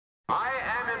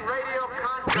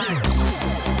What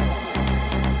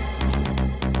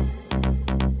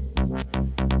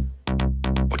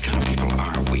kind of people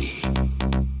are we?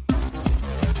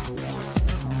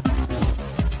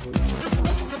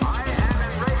 I am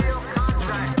in radio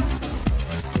contact.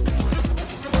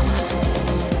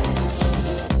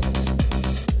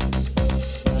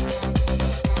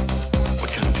 What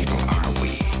kind of people are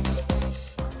we?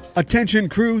 Attention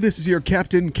crew, this is your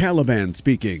Captain Caliban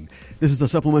speaking. This is a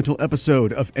supplemental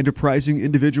episode of Enterprising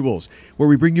Individuals, where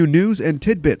we bring you news and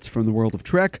tidbits from the world of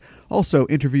Trek, also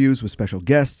interviews with special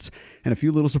guests, and a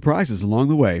few little surprises along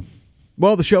the way.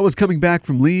 Well, the show is coming back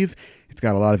from leave. It's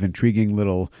got a lot of intriguing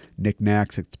little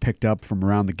knickknacks it's picked up from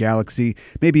around the galaxy.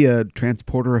 Maybe a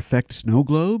transporter effect snow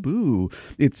globe? Ooh.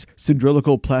 Its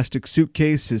cylindrical plastic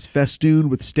suitcase is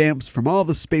festooned with stamps from all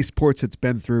the spaceports it's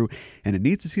been through, and it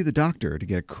needs to see the doctor to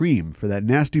get a cream for that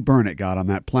nasty burn it got on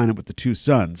that planet with the two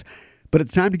suns. But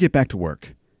it's time to get back to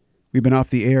work. We've been off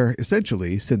the air,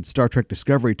 essentially, since Star Trek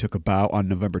Discovery took a bow on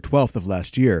November 12th of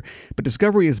last year. But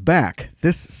Discovery is back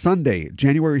this Sunday,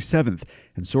 January 7th,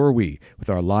 and so are we, with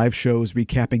our live shows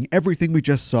recapping everything we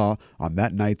just saw on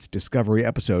that night's Discovery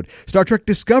episode. Star Trek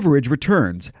Discoverage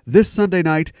returns this Sunday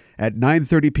night at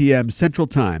 9:30 p.m. Central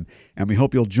Time, and we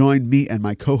hope you'll join me and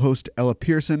my co-host Ella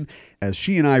Pearson as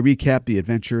she and I recap the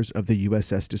adventures of the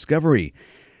USS Discovery.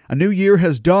 A new year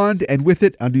has dawned, and with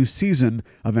it, a new season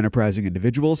of Enterprising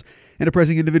Individuals.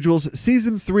 Enterprising Individuals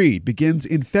Season 3 begins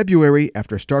in February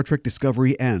after Star Trek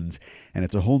Discovery ends, and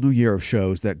it's a whole new year of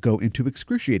shows that go into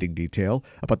excruciating detail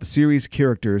about the series,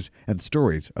 characters, and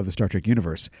stories of the Star Trek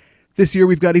universe. This year,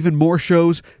 we've got even more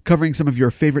shows covering some of your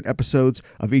favorite episodes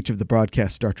of each of the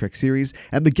broadcast Star Trek series,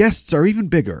 and the guests are even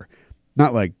bigger.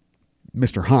 Not like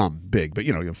Mr. Hom big, but,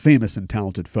 famous and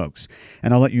talented folks.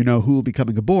 And I'll let you know who will be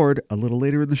coming aboard a little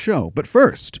later in the show. But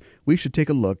first, we should take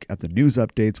a look at the news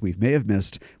updates we may have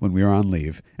missed when we were on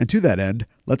leave. And to that end,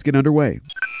 let's get underway.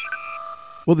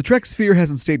 Well, the Trek sphere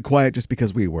hasn't stayed quiet just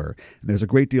because we were. And there's a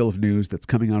great deal of news that's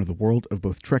coming out of the world of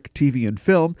both Trek TV and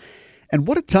film. And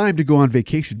what a time to go on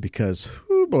vacation because,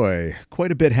 oh boy,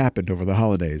 quite a bit happened over the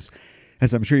holidays.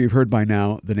 As I'm sure you've heard by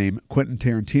now, the name Quentin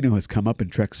Tarantino has come up in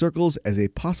Trek circles as a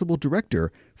possible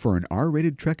director for an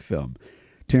R-rated Trek film.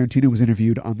 Tarantino was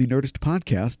interviewed on the Nerdist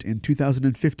podcast in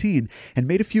 2015 and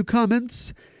made a few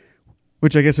comments,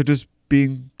 which I guess are just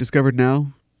being discovered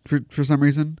now for some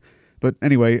reason. But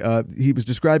anyway, he was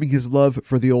describing his love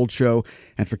for the old show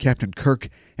and for Captain Kirk,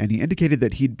 and he indicated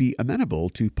that he'd be amenable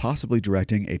to possibly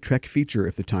directing a Trek feature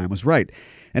if the time was right.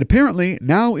 And apparently,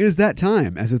 now is that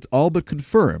time, as it's all but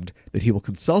confirmed that he will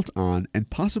consult on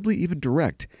and possibly even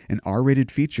direct an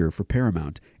R-rated feature for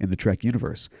Paramount in the Trek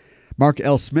universe. Mark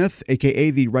L. Smith,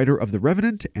 a.k.a. the writer of The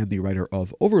Revenant and the writer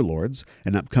of Overlords,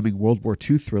 an upcoming World War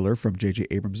II thriller from J.J.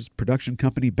 Abrams' production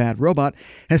company Bad Robot,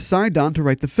 has signed on to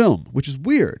write the film, which is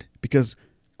weird, because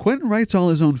Quentin writes all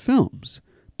his own films.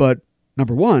 But,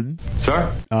 number one...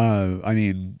 Sir?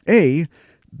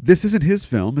 This isn't his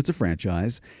film, it's a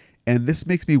franchise, and this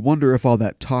makes me wonder if all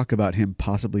that talk about him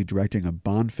possibly directing a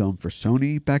Bond film for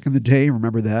Sony back in the day,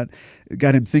 remember that? It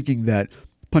got him thinking that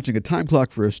punching a time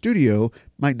clock for a studio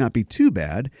might not be too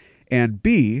bad. And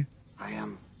B... I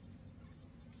am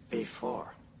B4. All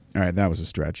right, that was a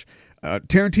stretch.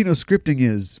 Tarantino's scripting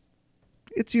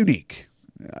it's unique.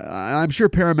 I'm sure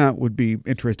Paramount would be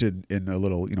interested in a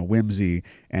little, whimsy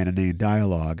and inane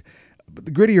dialogue. But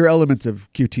the grittier elements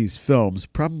of QT's films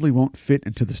probably won't fit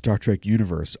into the Star Trek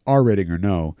universe, R-rating or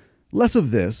no. Less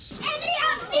of this.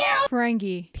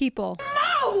 Ferengi, people.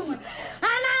 Move! And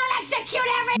I'll execute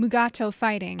every Mugato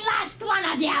fighting. last one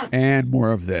of you! And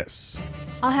more of this.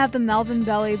 I'll have the Melvin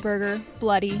Belly burger,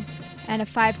 bloody, and a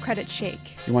 5-credit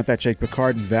shake. You want that shake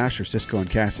Picard and Vash or Cisco and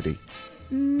Cassidy?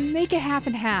 Make it half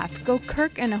and half. Go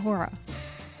Kirk and Uhura.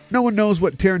 No one knows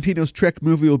what Tarantino's Trek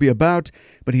movie will be about,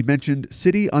 but he mentioned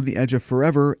City on the Edge of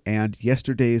Forever and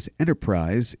yesterday's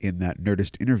Enterprise in that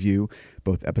Nerdist interview.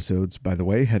 Both episodes, by the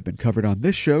way, have been covered on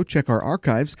this show. Check our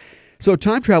archives. So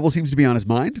time travel seems to be on his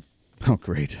mind. Oh,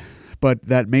 great. But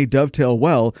that may dovetail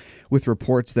well with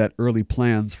reports that early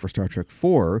plans for Star Trek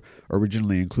IV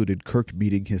originally included Kirk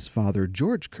meeting his father,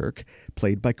 George Kirk,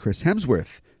 played by Chris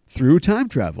Hemsworth, through time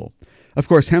travel. Of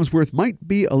course, Hemsworth might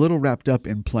be a little wrapped up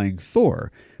in playing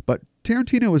Thor, but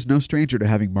Tarantino is no stranger to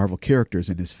having Marvel characters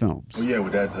in his films. Oh, yeah,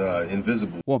 with that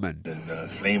invisible Woman.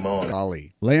 and Flame On.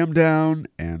 Golly. Lay 'em down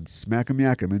and smack 'em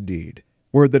yak 'em indeed.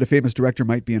 Word that a famous director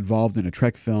might be involved in a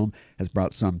Trek film has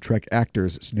brought some Trek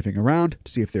actors sniffing around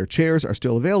to see if their chairs are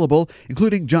still available,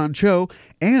 including John Cho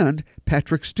and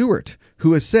Patrick Stewart,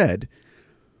 who has said,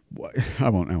 I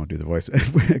won't do the voice,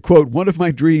 quote, "One of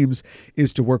my dreams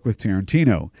is to work with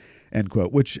Tarantino." end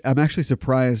quote, which I'm actually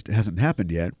surprised hasn't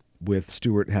happened yet, with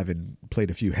Stewart having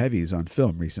played a few heavies on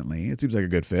film recently. It seems like a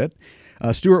good fit.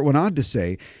 Stewart went on to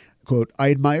say, quote, I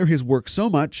admire his work so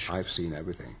much. I've seen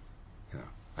everything.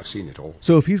 I've seen it all.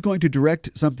 So if he's going to direct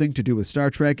something to do with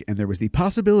Star Trek, and there was the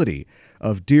possibility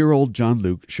of dear old John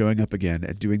Luke showing up again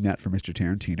and doing that for Mr.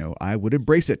 Tarantino, I would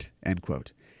embrace it, end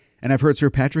quote. And I've heard Sir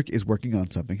Patrick is working on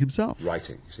something himself.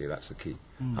 Writing, see, that's the key.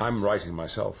 I'm writing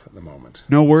myself at the moment.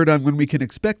 No word on when we can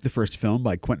expect the first film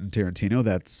by Quentin Tarantino.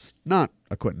 That's not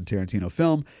a Quentin Tarantino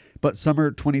film, but summer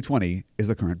 2020 is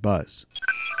the current buzz.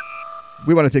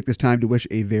 We want to take this time to wish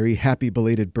a very happy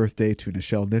belated birthday to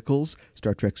Nichelle Nichols,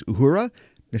 Star Trek's Uhura.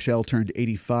 Nichelle turned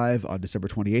 85 on December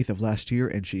 28th of last year,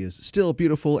 and she is still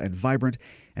beautiful and vibrant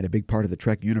and a big part of the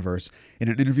Trek universe. In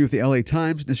an interview with the LA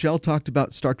Times, Nichelle talked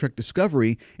about Star Trek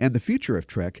Discovery and the future of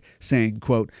Trek, saying,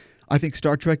 quote, I think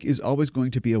Star Trek is always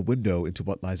going to be a window into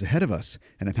what lies ahead of us,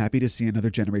 and I'm happy to see another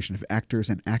generation of actors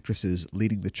and actresses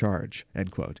leading the charge,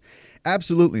 end quote.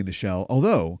 Absolutely, Nichelle,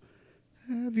 although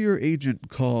have your agent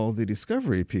call the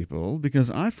Discovery people, because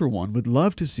I, for one, would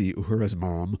love to see Uhura's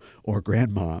mom or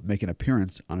grandma make an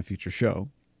appearance on a future show.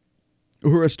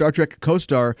 Uhura's Star Trek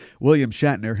co-star William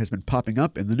Shatner has been popping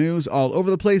up in the news all over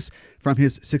the place, from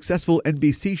his successful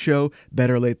NBC show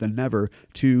Better Late Than Never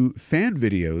to fan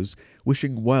videos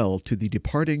wishing well to the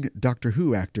departing Doctor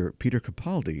Who actor Peter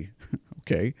Capaldi.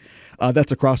 Okay,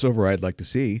 that's a crossover I'd like to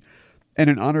see. And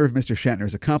in honor of Mr.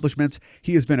 Shatner's accomplishments,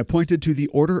 he has been appointed to the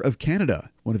Order of Canada,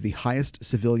 one of the highest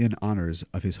civilian honors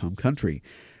of his home country.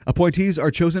 Appointees are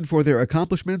chosen for their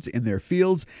accomplishments in their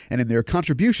fields and in their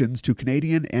contributions to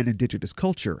Canadian and Indigenous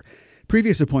culture.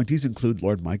 Previous appointees include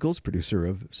Lord Michaels, producer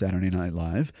of Saturday Night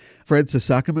Live, Fred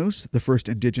Sasakamoose, the first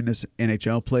Indigenous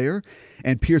NHL player,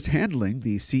 and Pierce Handling,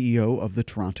 the CEO of the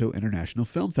Toronto International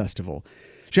Film Festival.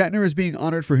 Shatner is being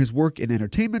honored for his work in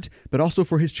entertainment, but also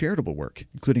for his charitable work,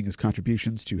 including his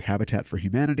contributions to Habitat for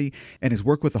Humanity and his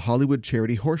work with the Hollywood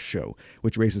charity Horse Show,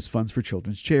 which raises funds for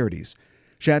children's charities.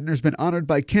 Shatner's been honored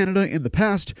by Canada in the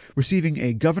past, receiving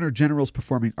a Governor General's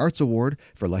Performing Arts Award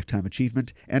for Lifetime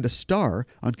Achievement and a star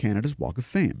on Canada's Walk of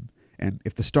Fame. And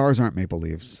if the stars aren't maple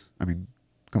leaves, I mean,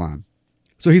 come on.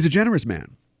 So he's a generous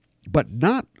man, but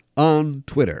not on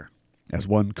Twitter, as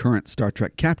one current Star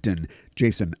Trek captain,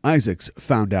 Jason Isaacs,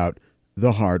 found out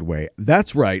the hard way.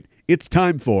 That's right, it's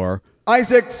time for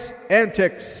Isaac's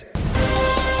Antics.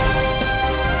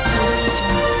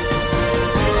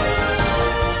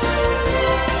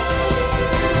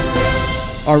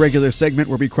 Our regular segment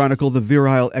where we chronicle the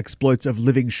virile exploits of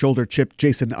living shoulder chip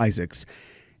Jason Isaacs.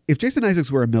 If Jason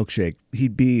Isaacs were a milkshake,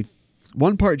 he'd be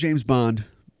 1 part James Bond,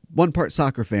 1 part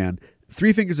soccer fan,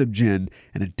 3 fingers of gin,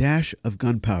 and a dash of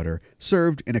gunpowder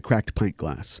served in a cracked pint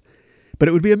glass. But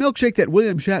it would be a milkshake that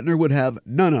William Shatner would have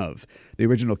none of. The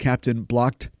original captain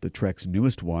blocked the Trek's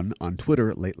newest one on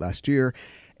Twitter late last year.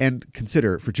 And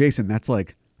consider, for Jason, that's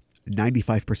like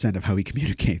 95% of how he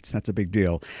communicates. That's a big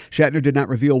deal. Shatner did not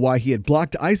reveal why he had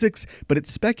blocked Isaacs, but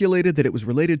it's speculated that it was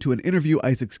related to an interview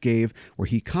Isaacs gave where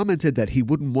he commented that he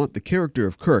wouldn't want the character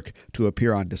of Kirk to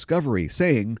appear on Discovery,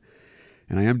 saying,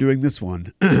 and I am doing this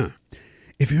one,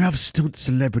 if you have stunt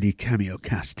celebrity cameo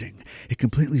casting, it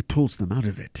completely pulls them out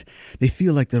of it. They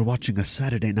feel like they're watching a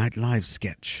Saturday Night Live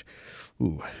sketch.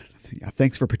 Ooh, yeah,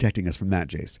 thanks for protecting us from that,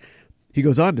 Jace. He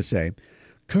goes on to say,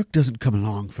 Kirk doesn't come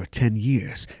along for 10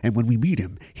 years, and when we meet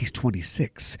him, he's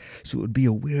 26, so it would be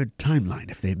a weird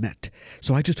timeline if they met.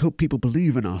 So I just hope people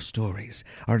believe in our stories,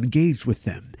 are engaged with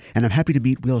them, and I'm happy to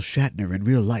meet Will Shatner in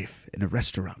real life in a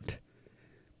restaurant.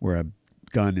 Where a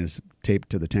gun is taped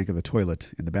to the tank of the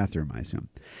toilet in the bathroom, I assume.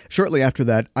 Shortly after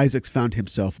that, Isaacs found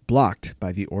himself blocked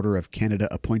by the Order of Canada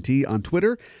appointee on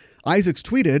Twitter. Isaacs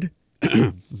tweeted,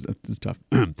 this is tough,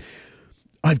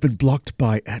 I've been blocked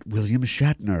by @William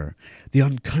Shatner, the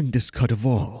unkindest cut of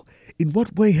all. In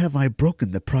what way have I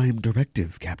broken the prime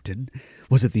directive, Captain?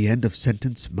 Was it the end of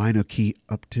sentence minor key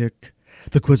uptick?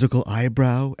 The quizzical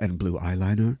eyebrow and blue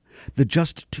eyeliner? The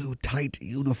just too tight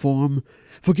uniform?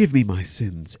 Forgive me my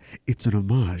sins. It's an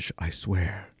homage, I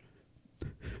swear.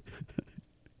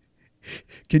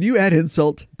 Can you add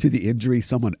insult to the injury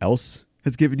someone else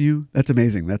has given you? That's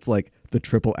amazing. That's like the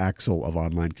triple axle of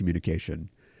online communication.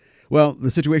 Well,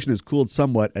 the situation has cooled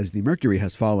somewhat as the mercury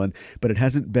has fallen, but it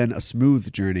hasn't been a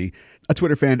smooth journey. A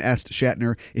Twitter fan asked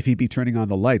Shatner if he'd be turning on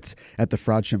the lights at the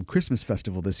Frodsham Christmas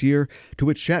Festival this year, to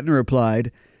which Shatner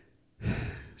replied,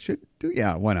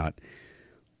 yeah, why not?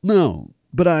 No,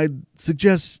 but I'd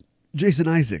suggest Jason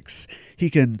Isaacs. He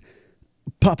can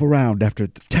pop around after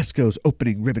Tesco's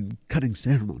opening ribbon cutting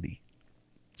ceremony.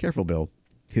 Careful, Bill.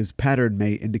 His pattern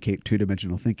may indicate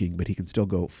two-dimensional thinking, but he can still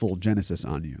go full Genesis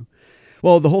on you.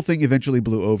 Well, the whole thing eventually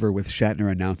blew over with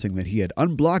Shatner announcing that he had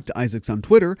unblocked Isaacs on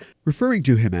Twitter, referring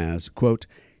to him as, quote,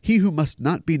 he who must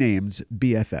not be named's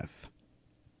BFF.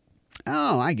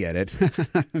 Oh, I get it.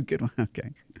 Good one.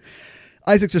 Okay.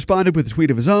 Isaacs responded with a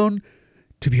tweet of his own.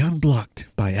 To be unblocked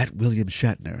by @William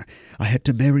Shatner, I had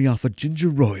to marry off a ginger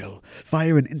royal,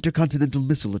 fire an intercontinental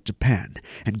missile at Japan,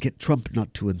 and get Trump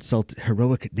not to insult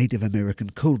heroic Native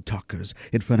American code talkers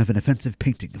in front of an offensive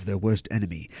painting of their worst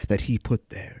enemy that he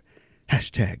put there.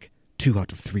 Hashtag 2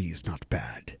 out of 3 is not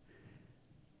bad.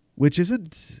 Which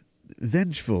isn't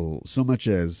vengeful so much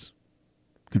as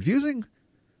confusing.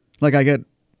 Like I get,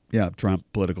 Trump,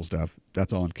 political stuff,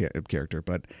 that's all in character,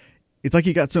 but it's like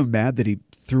he got so mad that he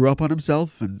threw up on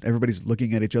himself and everybody's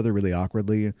looking at each other really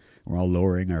awkwardly. We're all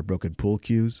lowering our broken pool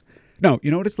cues. No, you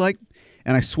know what it's like?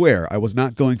 And I swear I was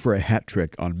not going for a hat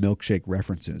trick on milkshake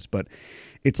references, but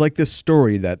it's like this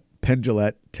story that Penn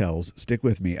Jillette tells, stick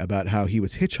with me, about how he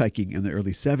was hitchhiking in the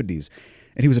early 70s.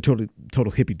 And he was a total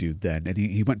hippie dude then. And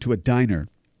he went to a diner.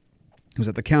 He was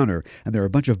at the counter and there were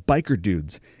a bunch of biker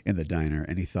dudes in the diner.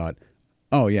 And he thought,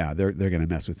 oh yeah, they're going to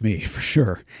mess with me for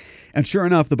sure. And sure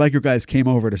enough, the biker guys came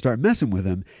over to start messing with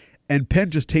him. And Penn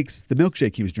just takes the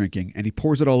milkshake he was drinking and he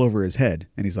pours it all over his head.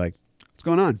 And he's like, what's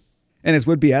going on? And his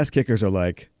would-be ass kickers are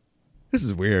like, this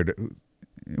is weird.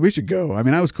 We should go. I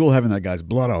mean, I was cool having that guy's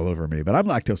blood all over me, but I'm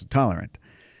lactose intolerant.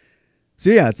 So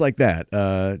yeah, it's like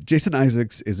that. Jason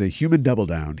Isaacs is a human double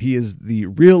down. He is the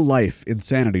real-life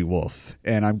insanity wolf.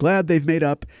 And I'm glad they've made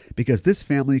up because this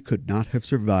family could not have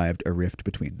survived a rift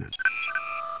between them.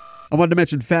 I wanted to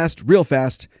mention real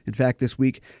fast, in fact, this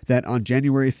week, that on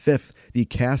January 5th, the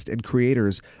cast and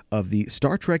creators of the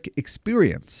Star Trek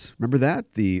Experience, remember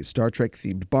that? The Star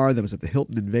Trek-themed bar that was at the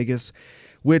Hilton in Vegas,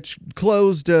 which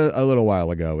closed a little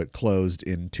while ago. It closed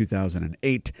in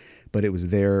 2008, but it was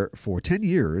there for 10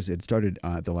 years. It started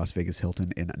at the Las Vegas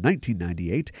Hilton in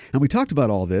 1998. And we talked about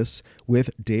all this with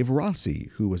Dave Rossi,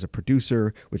 who was a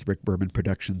producer with Rick Berman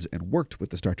Productions and worked with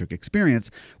the Star Trek Experience.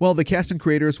 Well, the cast and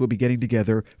creators will be getting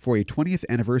together for a 20th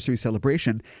anniversary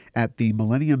celebration at the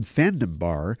Millennium Fandom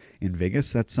Bar in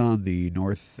Vegas. That's on the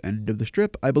north end of the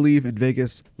Strip, I believe, in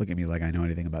Vegas. Look at me like I know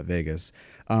anything about Vegas.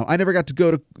 I never got to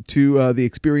go to the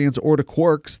Experience or to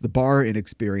Quarks, the bar in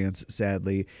Experience,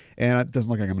 sadly. And it doesn't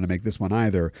look like I'm going to make this one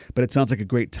either, but it sounds like a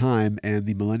great time. And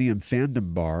the Millennium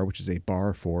Fandom Bar, which is a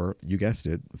bar for, you guessed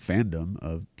it, fandom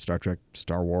of Star Trek,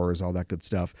 Star Wars, all that good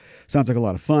stuff, sounds like a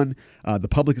lot of fun. The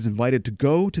public is invited to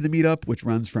go to the meetup, which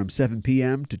runs from 7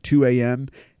 p.m. to 2 a.m.,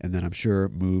 and then I'm sure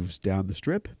moves down the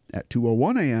Strip at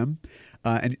 2:01 a.m.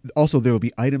 And also there will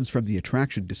be items from the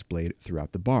attraction displayed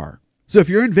throughout the bar. So if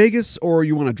you're in Vegas or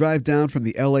you want to drive down from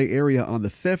the LA area on the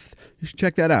 5th, you should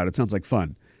check that out. It sounds like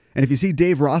fun. And if you see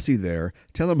Dave Rossi there,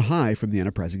 tell him hi from the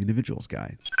Enterprising Individuals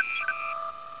guy.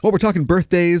 Well, we're talking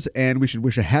birthdays, and we should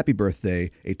wish a happy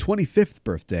birthday, a 25th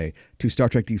birthday, to Star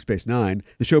Trek Deep Space Nine.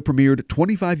 The show premiered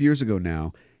 25 years ago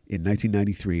now, in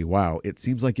 1993. Wow, it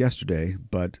seems like yesterday,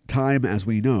 but time, as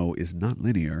we know, is not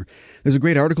linear. There's a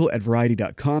great article at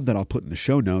Variety.com that I'll put in the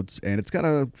show notes, and it's got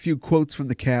a few quotes from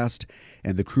the cast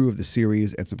and the crew of the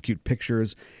series and some cute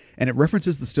pictures. And it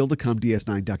references the still-to-come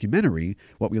DS9 documentary,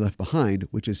 What We Left Behind,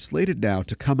 which is slated now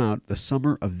to come out the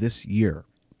summer of this year.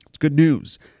 It's good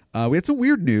news. We had some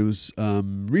weird news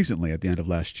recently at the end of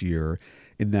last year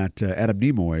in that Adam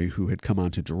Nimoy, who had come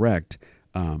on to direct,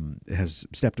 has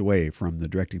stepped away from the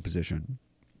directing position.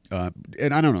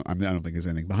 And I don't know. I don't think there's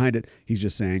anything behind it. He's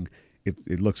just saying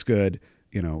it looks good.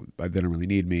 You know, they don't really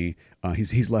need me.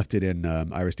 He's left it in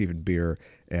Ira Steven Beer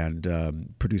and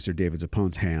producer David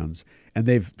Zappone's hands, and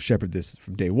they've shepherded this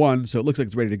from day one, so it looks like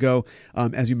it's ready to go.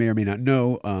 As you may or may not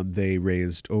know, they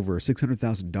raised over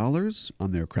 $600,000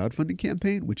 on their crowdfunding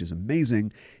campaign, which is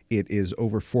amazing. It is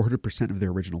over 400% of their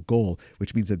original goal,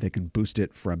 which means that they can boost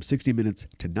it from 60 minutes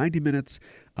to 90 minutes.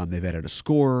 They've added a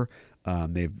score.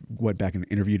 They've went back and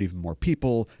interviewed even more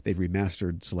people. They've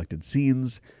remastered selected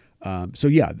scenes. So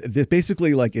yeah,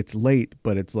 basically like it's late,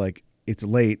 but it's like it's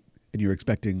late and you're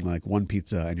expecting like one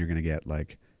pizza and you're going to get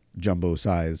like jumbo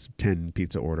size 10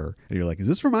 pizza order. And you're like, is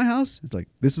this for my house? It's like,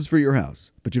 this is for your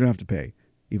house, but you don't have to pay,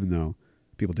 even though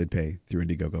people did pay through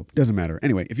Indiegogo. Doesn't matter.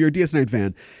 Anyway, if you're a DS9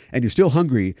 fan and you're still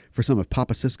hungry for some of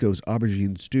Papa Cisco's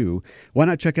aubergine stew, why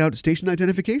not check out Station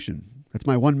Identification? That's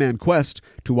my one-man quest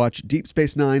to watch Deep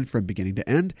Space Nine from beginning to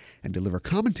end and deliver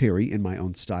commentary in my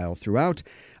own style throughout.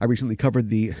 I recently covered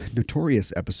the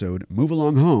notorious episode Move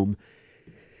Along Home.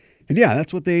 And yeah,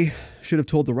 that's what they should have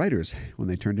told the writers when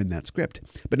they turned in that script.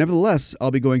 But nevertheless,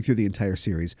 I'll be going through the entire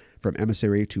series from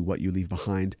Emissary to What You Leave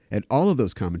Behind, and all of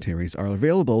those commentaries are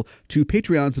available to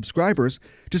Patreon subscribers.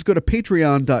 Just go to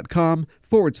patreon.com/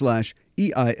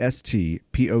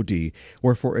 EISTPOD,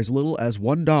 where for as little as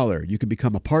 $1, you can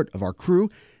become a part of our crew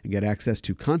and get access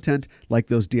to content like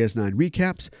those DS9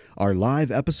 recaps, our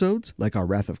live episodes, like our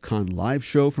Wrath of Khan live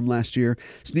show from last year,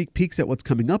 sneak peeks at what's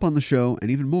coming up on the show,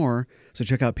 and even more. So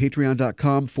check out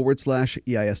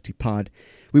patreon.com/EISTpod.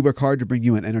 We work hard to bring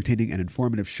you an entertaining and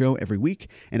informative show every week,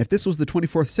 and if this was the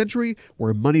 24th century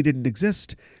where money didn't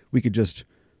exist, we could just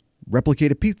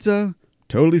replicate a pizza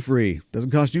totally free.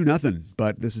 Doesn't cost you nothing,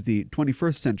 but this is the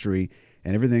 21st century,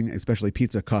 and everything, especially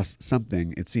pizza, costs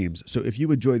something, it seems. So if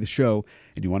you enjoy the show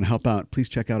and you want to help out, please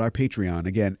check out our Patreon,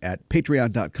 again, at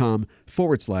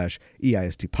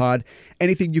patreon.com/EISTpod.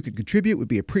 Anything you can contribute would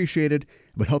be appreciated,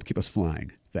 but help keep us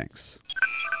flying. Thanks.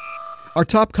 Our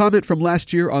top comment from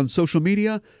last year on social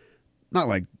media, not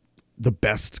like the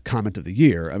best comment of the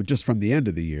year, just from the end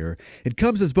of the year. It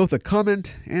comes as both a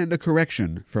comment and a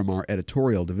correction from our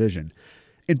editorial division.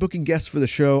 In booking guests for the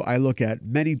show, I look at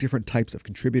many different types of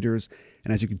contributors,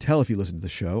 and as you can tell if you listen to the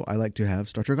show, I like to have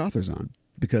Star Trek authors on,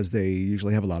 because they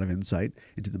usually have a lot of insight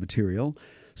into the material.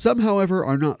 Some, however,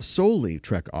 are not solely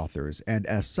Trek authors, and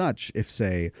as such, if,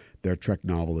 say, their Trek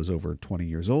novel is over 20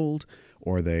 years old,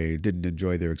 or they didn't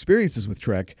enjoy their experiences with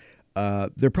Trek,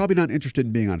 they're probably not interested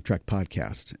in being on a Trek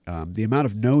podcast. The amount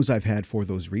of no's I've had for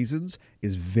those reasons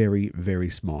is very, very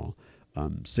small.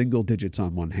 Single digits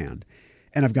on one hand.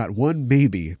 And I've got one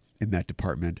maybe in that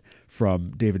department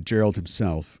from David Gerald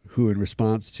himself, who in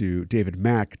response to David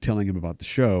Mack telling him about the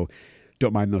show,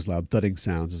 don't mind those loud thudding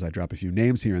sounds as I drop a few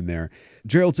names here and there,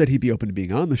 Gerald said he'd be open to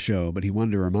being on the show, but he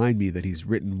wanted to remind me that he's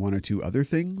written one or two other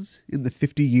things in the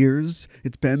 50 years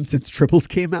it's been since Tribbles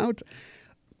came out.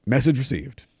 Message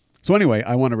received. So anyway,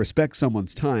 I want to respect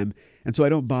someone's time, and so I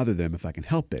don't bother them if I can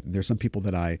help it. And there's some people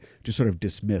that I just sort of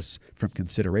dismiss from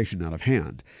consideration out of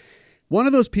hand. One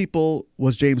of those people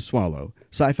was James Swallow,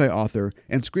 sci-fi author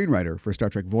and screenwriter for Star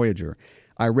Trek Voyager.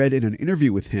 I read in an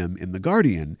interview with him in The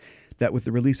Guardian that with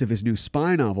the release of his new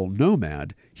spy novel,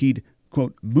 Nomad, he'd,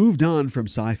 quote, moved on from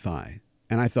sci-fi.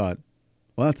 And I thought,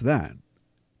 well, that's that.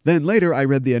 Then later I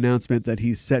read the announcement that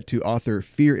he's set to author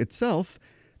Fear Itself,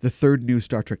 the third new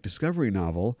Star Trek Discovery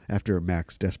novel after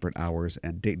Mac's Desperate Hours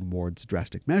and Dayton Ward's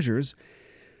Drastic Measures.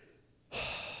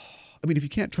 I mean, if you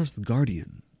can't trust The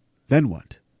Guardian, then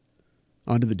what?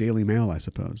 On to the Daily Mail, I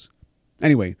suppose.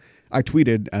 Anyway, I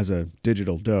tweeted as a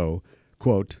digital doe,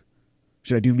 quote,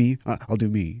 should I do me? I'll do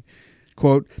me.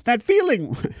 Quote, that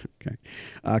feeling, okay.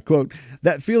 Quote,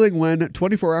 that feeling when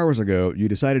 24 hours ago you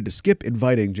decided to skip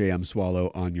inviting J.M.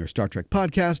 Swallow on your Star Trek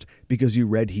podcast because you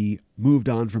read he moved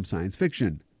on from science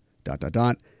fiction. ...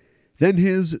 Then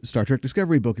his Star Trek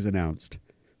Discovery book is announced.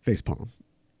 Facepalm.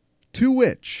 To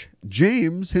which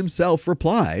James himself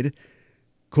replied,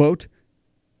 quote,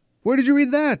 where did you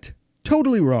read that?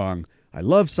 Totally wrong. I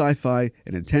love sci-fi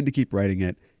and intend to keep writing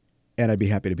it, and I'd be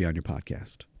happy to be on your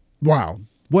podcast. Wow.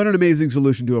 What an amazing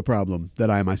solution to a problem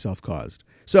that I myself caused.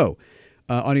 So,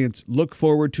 audience, look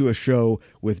forward to a show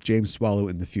with James Swallow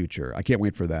in the future. I can't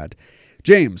wait for that.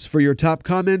 James, for your top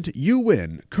comment, you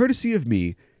win, courtesy of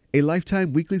me, a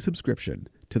lifetime weekly subscription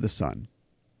to The Sun.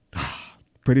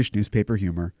 British newspaper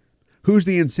humor. Who's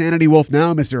the insanity wolf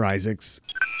now, Mr. Isaacs?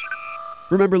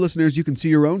 Remember, listeners, you can see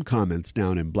your own comments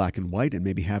down in black and white and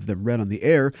maybe have them read on the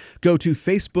air. Go to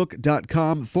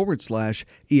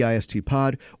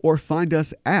facebook.com/EISTpod or find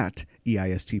us at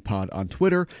EISTpod on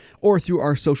Twitter or through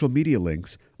our social media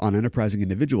links on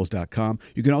enterprisingindividuals.com.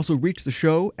 You can also reach the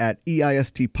show at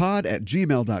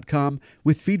EISTpod@gmail.com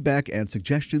with feedback and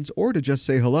suggestions or to just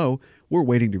say hello. We're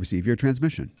waiting to receive your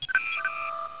transmission.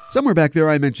 Somewhere back there,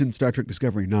 I mentioned Star Trek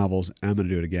Discovery novels. I'm going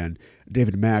to do it again.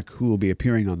 David Mack, who will be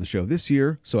appearing on the show this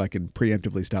year, so I can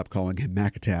preemptively stop calling him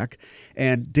Mack Attack,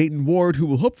 and Dayton Ward, who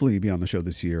will hopefully be on the show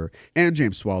this year, and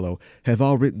James Swallow have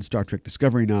all written Star Trek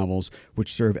Discovery novels,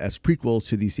 which serve as prequels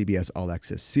to the CBS All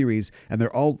Access series, and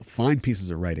they're all fine pieces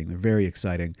of writing. They're very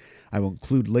exciting. I will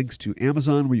include links to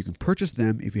Amazon where you can purchase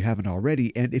them if you haven't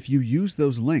already, and if you use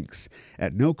those links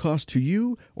at no cost to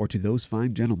you or to those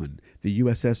fine gentlemen, the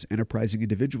USS Enterprising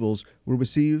Individuals will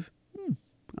receive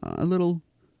a little,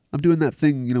 I'm doing that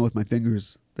thing, with my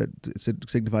fingers that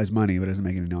signifies money but doesn't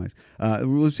make any noise.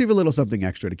 We'll receive a little something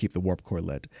extra to keep the warp core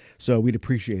lit. So we'd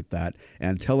appreciate that,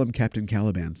 and tell them Captain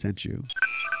Caliban sent you.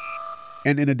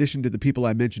 And in addition to the people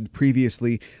I mentioned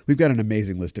previously, we've got an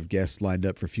amazing list of guests lined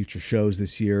up for future shows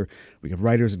this year. We have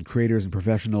writers and creators and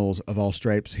professionals of all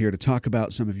stripes here to talk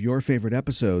about some of your favorite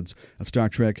episodes of Star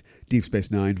Trek, Deep Space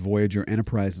Nine, Voyager,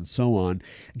 Enterprise, and so on.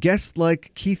 Guests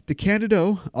like Keith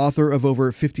DeCandido, author of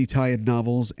over 50 tie-in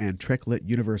novels and Trek-lit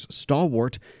universe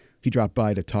stalwart, He dropped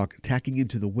by to talk Tacking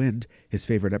Into the Wind, his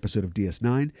favorite episode of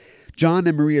DS9. John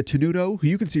and Maria Tenuto, who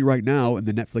you can see right now in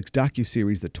the Netflix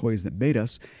docuseries The Toys That Made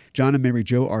Us. John and Mary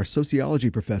Jo are sociology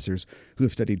professors who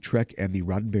have studied Trek and the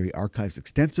Roddenberry archives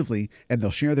extensively, and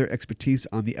they'll share their expertise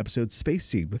on the episode Space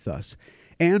Seed with us.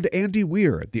 And Andy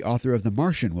Weir, the author of The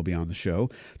Martian, will be on the show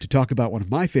to talk about one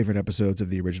of my favorite episodes of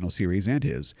the original series and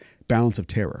his, Balance of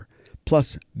Terror.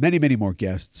 Plus, many, many more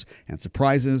guests and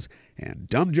surprises and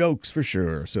dumb jokes for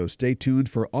sure. So stay tuned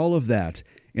for all of that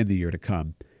in the year to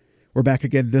come. We're back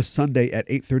again this Sunday at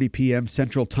 8:30 p.m.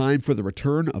 Central Time for the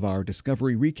return of our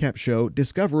Discovery recap show,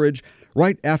 Discoverage,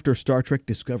 right after Star Trek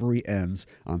Discovery ends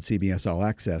on CBS All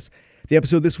Access. The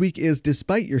episode this week is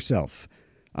Despite Yourself.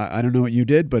 I don't know what you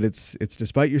did, but it's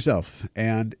Despite Yourself,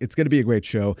 and it's going to be a great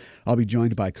show. I'll be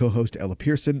joined by co-host Ella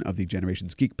Pearson of the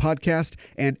Generations Geek podcast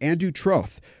and Andrew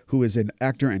Troth, who is an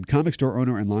actor and comic store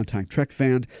owner and longtime Trek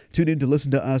fan. Tune in to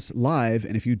listen to us live,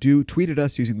 and if you do, tweet at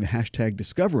us using the hashtag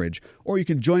Discoverage, or you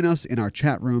can join us in our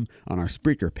chat room on our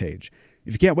Spreaker page.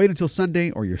 If you can't wait until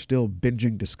Sunday, or you're still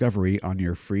binging Discovery on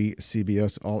your free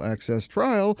CBS All Access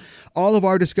trial, all of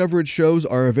our Discoverage shows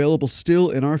are available still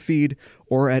in our feed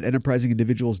or at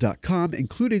enterprisingindividuals.com,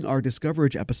 including our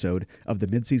Discoverage episode of the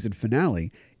mid-season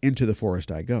finale, Into the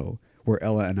Forest I Go, where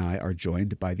Ella and I are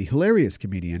joined by the hilarious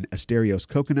comedian Asterios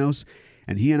Kokkinos,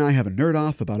 and he and I have a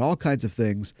nerd-off about all kinds of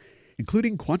things,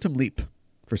 including Quantum Leap,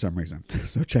 for some reason.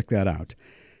 So check that out.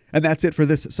 And that's it for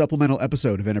this supplemental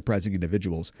episode of Enterprising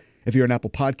Individuals. If you're an Apple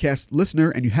Podcast listener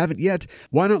and you haven't yet,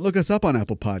 why not look us up on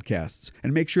Apple Podcasts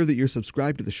and make sure that you're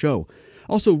subscribed to the show.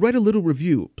 Also, write a little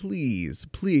review, please,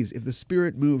 if the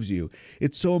spirit moves you.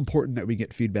 It's so important that we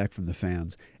get feedback from the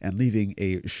fans, and leaving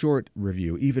a short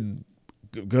review, even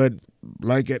good,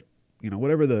 like it,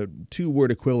 whatever the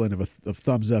two-word equivalent of a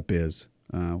thumbs up is.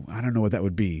 I don't know what that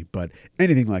would be, but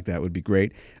anything like that would be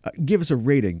great. Give us a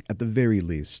rating at the very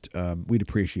least. We'd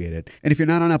appreciate it. And if you're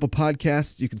not on Apple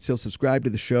Podcasts, you can still subscribe to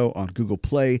the show on Google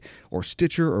Play or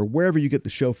Stitcher or wherever you get the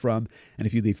show from. And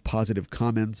if you leave positive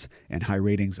comments and high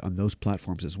ratings on those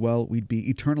platforms as well, we'd be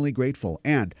eternally grateful.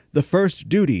 And the first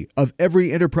duty of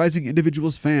every Enterprising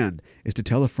Individuals fan is to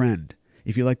tell a friend.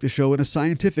 If you like the show in a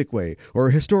scientific way or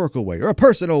a historical way or a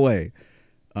personal way,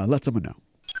 let someone know.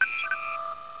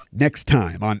 Next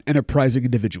time on Enterprising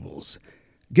Individuals.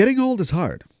 Getting old is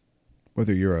hard.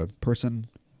 Whether you're a person,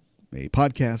 a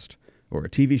podcast, or a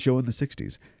TV show in the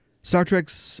 60s. Star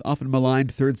Trek's often maligned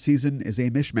third season is a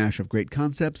mishmash of great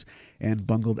concepts and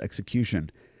bungled execution,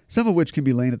 some of which can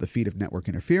be laid at the feet of network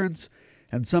interference,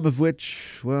 and some of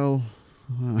which, well,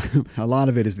 a lot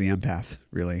of it is the empath,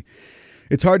 really.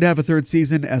 It's hard to have a third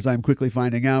season, as I'm quickly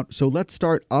finding out, so let's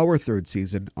start our third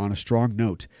season on a strong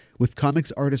note with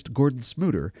comics artist Gordon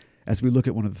Smuter as we look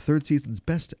at one of the third season's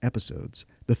best episodes,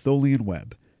 The Tholian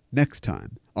Web, next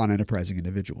time on Enterprising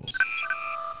Individuals.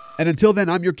 And until then,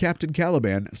 I'm your Captain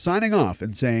Caliban, signing off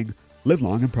and saying, live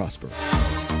long and prosper.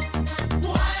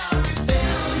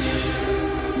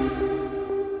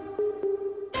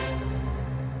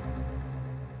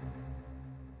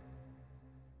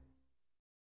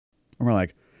 And we're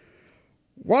like,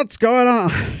 what's going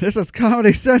on? This is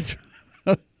Comedy Central.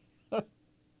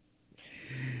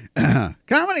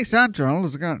 Comedy Central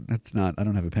is going. That's not. I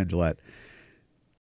don't have a pendulette.